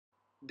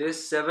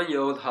This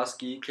 7-year-old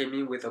husky came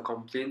in with a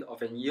complaint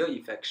of an ear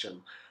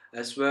infection,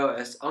 as well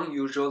as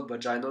unusual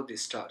vaginal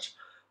discharge.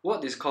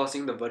 What is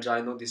causing the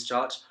vaginal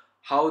discharge?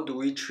 How do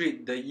we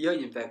treat the ear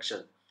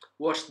infection?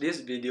 Watch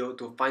this video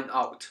to find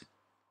out.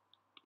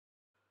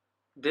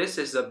 This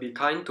is a Be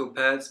Kind to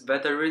Pets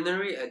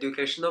veterinary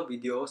educational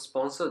video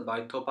sponsored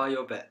by Toa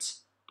Payoh Vets.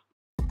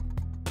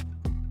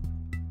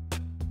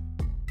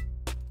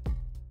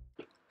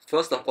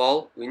 First of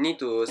all, we need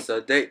to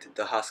sedate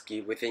the husky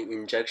with an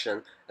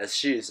injection as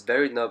she is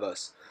very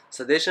nervous.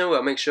 Sedation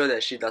will make sure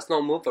that she does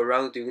not move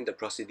around during the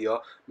procedure,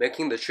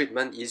 making the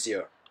treatment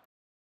easier.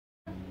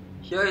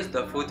 Here is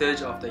the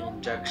footage of the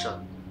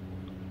injection.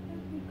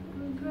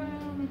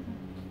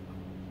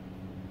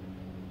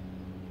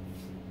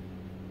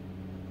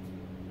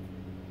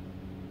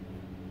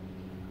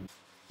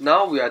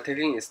 Now we are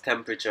taking its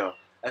temperature.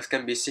 As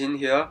can be seen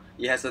here,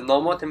 it has a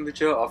normal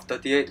temperature of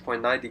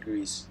 38.9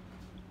 degrees.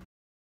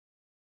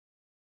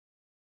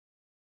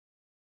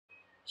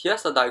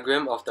 Here's a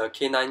diagram of the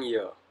canine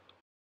ear.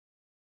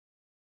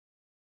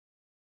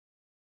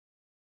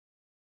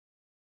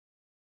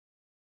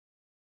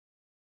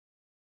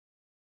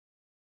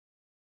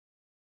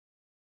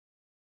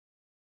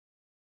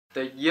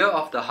 The ear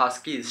of the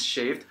husky is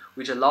shaved,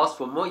 which allows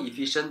for more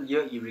efficient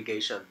ear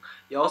irrigation.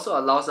 It also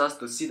allows us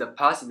to see the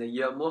pus in the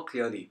ear more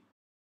clearly.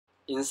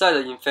 Inside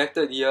the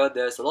infected ear,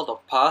 there is a lot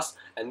of pus,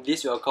 and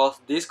this will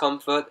cause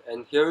discomfort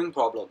and hearing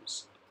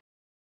problems.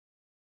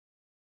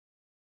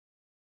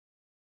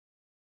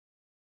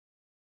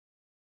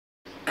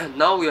 And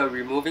now we are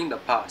removing the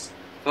pus.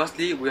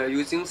 Firstly, we are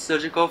using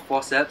surgical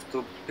forceps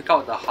to pick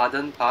out the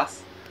hardened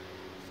pus.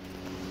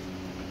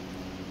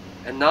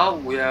 And now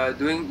we are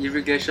doing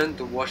irrigation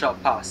to wash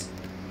out pus.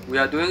 We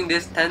are doing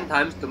this 10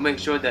 times to make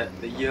sure that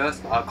the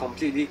ears are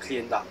completely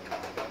cleaned up.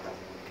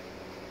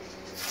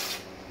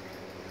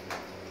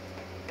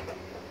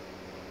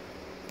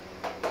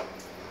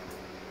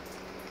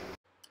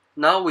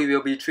 Now we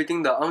will be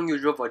treating the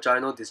unusual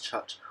vaginal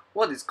discharge.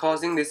 What is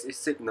causing this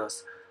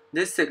sickness?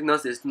 This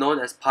sickness is known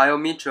as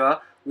pyometra,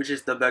 which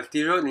is the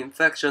bacterial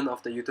infection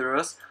of the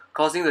uterus,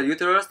 causing the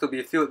uterus to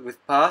be filled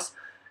with pus,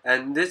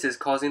 and this is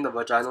causing the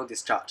vaginal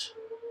discharge.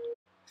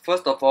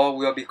 First of all,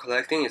 we will be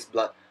collecting its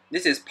blood.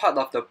 This is part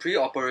of the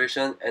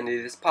pre-operation and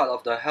it is part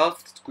of the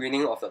health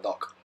screening of the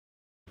dog.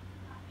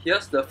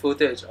 Here's the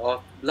footage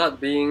of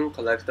blood being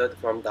collected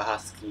from the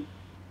husky.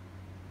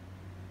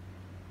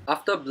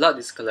 After blood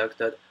is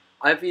collected,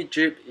 IV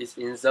drip is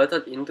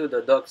inserted into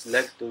the dog's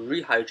leg to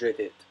rehydrate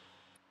it.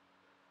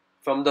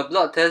 From the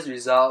blood test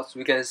results,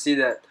 we can see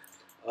that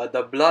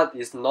the blood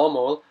is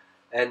normal,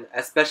 and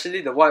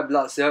especially the white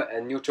blood cell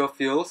and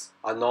neutrophils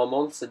are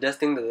normal,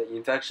 suggesting that the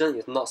infection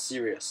is not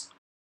serious.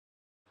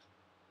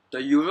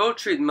 The usual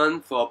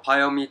treatment for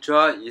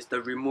pyometra is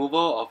the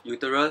removal of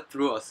uterus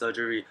through a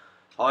surgery.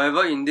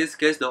 However, in this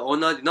case, the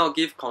owner did not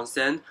give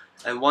consent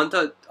and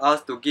wanted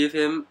us to give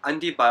him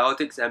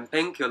antibiotics and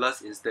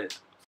painkillers instead.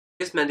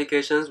 These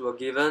medications were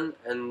given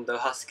and the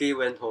husky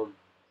went home.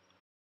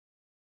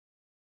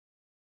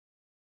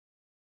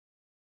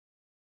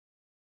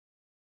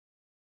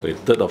 The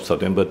 3rd of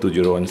September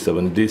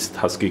 2017, this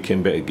husky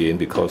came back again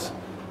because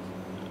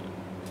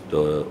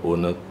the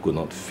owner could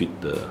not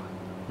feed the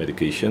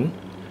medication,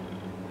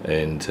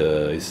 and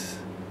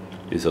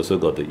it's also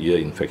got the ear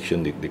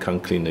infection. They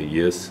can't clean the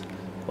ears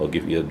or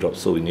give ear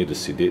drops, so we need to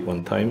sedate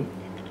one time.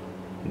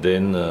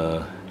 Then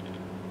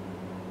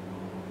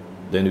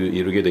we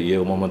irrigate the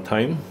ear one more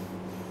time.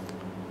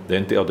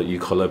 Then take out the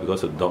e-collar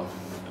because the dog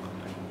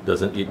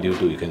doesn't eat due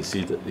to, you can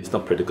see that it's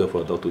not practical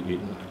for a dog to eat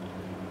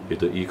with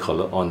the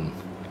e-collar on.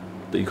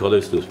 The e-collar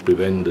is to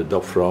prevent the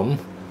dog from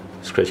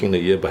scratching the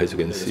ear, but as you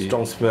can see,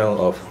 strong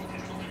smell of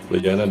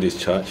vaginal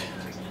discharge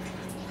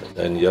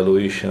and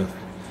yellowish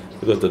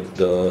because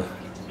the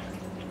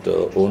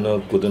owner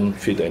couldn't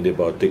feed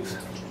antibiotics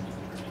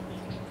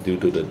due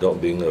to the dog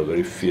being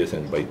very fierce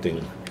and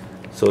biting.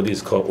 So this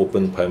is called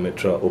open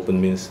pyometra. Open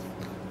means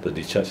the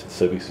discharge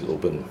cervix is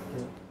open.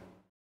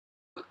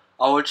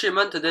 Our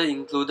treatment today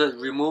included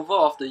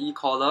removal of the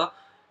e-collar,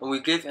 and we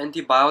gave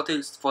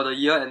antibiotics for the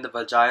ear and the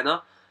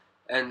vagina.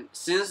 And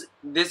since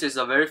this is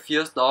a very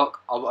fierce dog,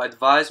 our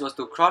advice was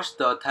to crush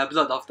the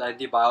tablet of the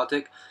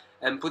antibiotic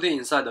and put it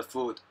inside the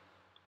food.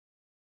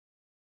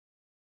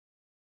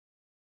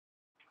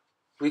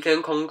 We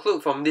can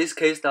conclude from this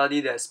case study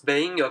that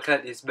spaying your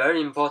cat is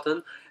very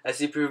important as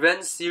it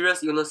prevents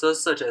serious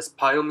illnesses such as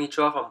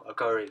pyometra from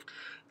occurring.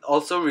 It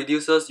also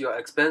reduces your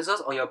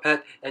expenses on your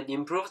pet and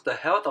improves the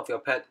health of your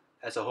pet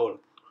as a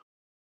whole.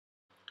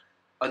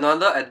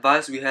 Another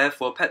advice we have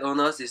for pet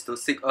owners is to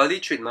seek early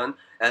treatment,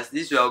 as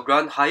this will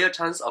grant higher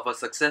chance of a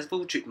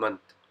successful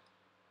treatment.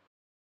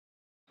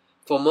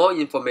 For more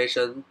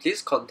information,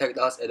 please contact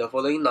us at the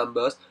following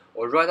numbers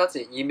or write us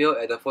an email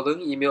at the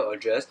following email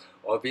address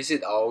or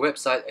visit our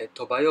website at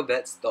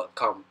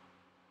topayohvets.com.